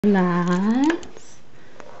That's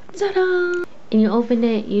ta-da! And you open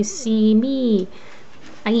it, you see me.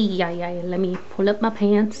 Ay, let me pull up my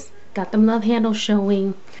pants. Got them love handles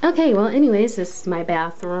showing. Okay, well anyways, this is my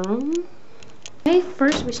bathroom. Okay,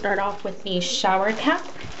 first we start off with the shower cap.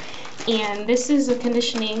 And this is a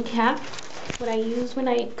conditioning cap. What I use when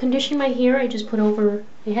I condition my hair, I just put over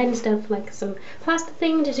my head instead of like some plastic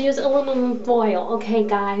thing. Just use aluminum foil. Okay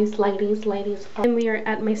guys, ladies. And we are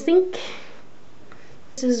at my sink.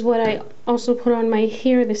 This is what I also put on my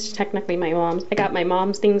hair. This is technically my mom's. I got my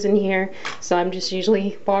mom's things in here, so I'm just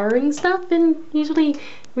usually borrowing stuff and usually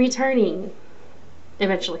returning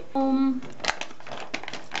eventually.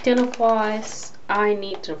 Dental floss. I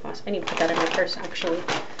need dental floss. I need to put that in my purse actually.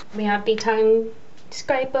 We have the tongue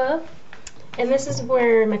scraper, and this is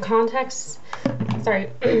where my contacts.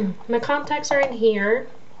 Sorry, my contacts are in here,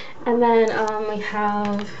 and then we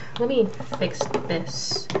have. Let me fix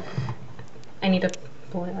this. I need to.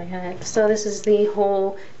 My head. So this is the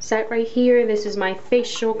whole set right here. This is my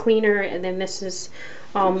facial cleaner, and then this is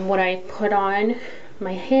what I put on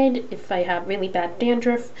my head if I have really bad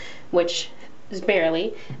dandruff, which is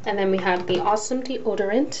barely. And then we have the awesome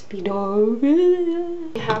deodorant.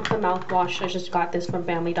 We have the mouthwash. I just got this from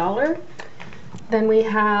Family Dollar. Then we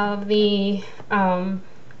have the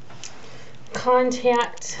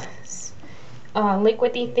contact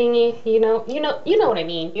liquidy thingy, you know what I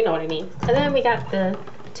mean. And then we got the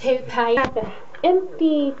toothpaste, got the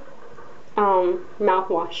empty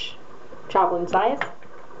mouthwash, traveling size.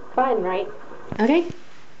 Fine, right? Okay,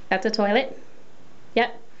 that's a toilet.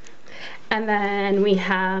 Yep. And then we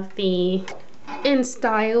have the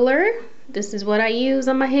InStyler. This is what I use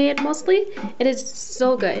on my head mostly. It is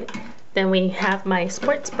so good. Then we have my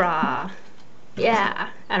sports bra. Yeah,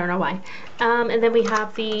 I don't know why. And then we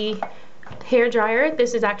have the hair dryer.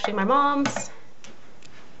 This is actually my mom's.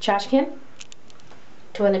 Trash can.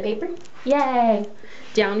 Toilet paper. Yay!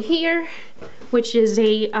 Down here, which is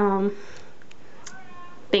a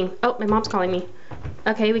thing. Oh, my mom's calling me.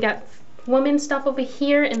 Okay, we got women's stuff over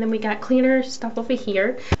here, and then we got cleaner stuff over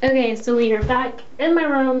here. Okay, so we are back in my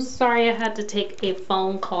room. Sorry, I had to take a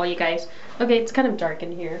phone call, you guys. Okay, it's kind of dark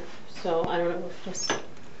in here, so I don't know if just.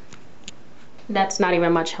 That's not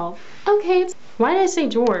even much help. Okay, why did I say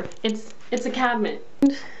drawer? It's a cabinet.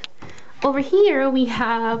 Over here we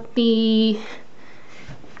have the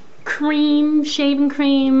cream, shaving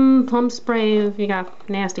cream, plum spray if you got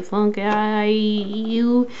nasty funky. I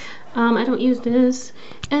don't use this.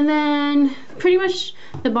 And then pretty much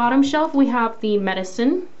the bottom shelf we have the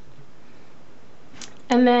medicine.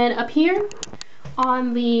 And then up here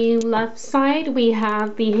on the left side we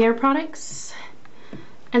have the hair products.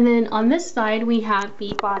 And then on this side we have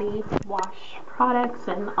the body wash products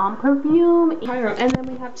and perfume. And then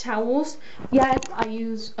we have towels. Yes, I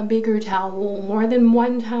use a bigger towel, more than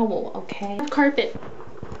one towel, okay? Carpet.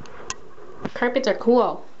 Carpets are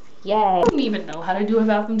cool. Yay. I don't even know how to do a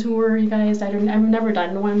bathroom tour, you guys. I've never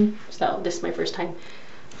done one, so this is my first time.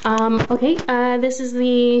 Okay, this is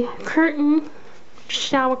the curtain,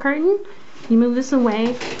 shower curtain. You move this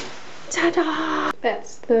away. Ta-da!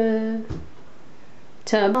 That's the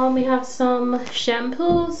tub. We have some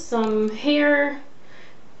shampoos, some hair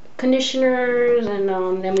conditioners, and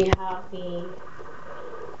then we have the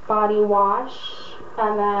body wash,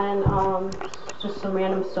 and then just some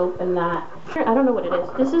random soap and that. I don't know what it is.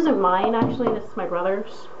 This isn't mine actually, this is my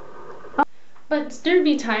brother's. But there'd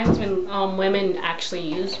be times when women actually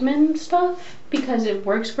use men's stuff because it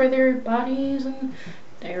works for their bodies and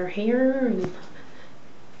their hair, and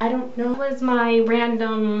I don't know. That was my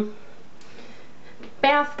random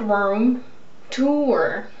bathroom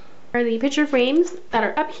tour. Are the picture frames that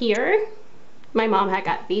are up here. My mom had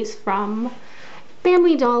got these from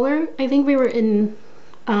Family Dollar. I think we were in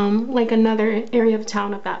like another area of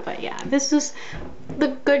town of that, but yeah, this is the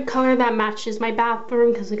good color that matches my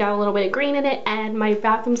bathroom because we got a little bit of green in it, and my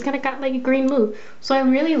bathroom's kind of got like a green mood, so I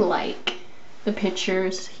really like the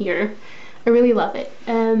pictures here. I really love it,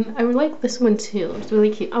 and I like this one too. It's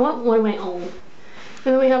really cute. I want one of my own. And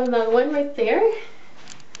then we have another one right there,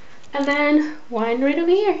 and then one right over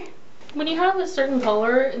here. When you have a certain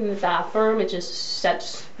color in the bathroom, it just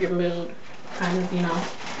sets your mood, kind of, you know,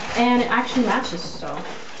 and it actually matches, so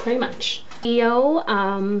pretty much. Yo,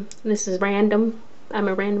 this is random. I'm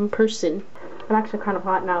a random person. I'm actually kind of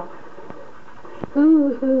hot now.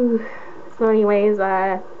 Ooh. So anyways,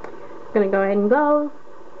 gonna go ahead and go.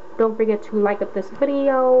 Don't forget to like up this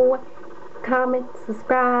video, comment,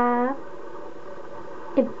 subscribe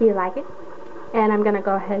if you like it. And I'm gonna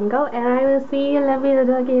go ahead and go, and I will see you lovey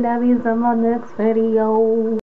doggy dubbies on my next video.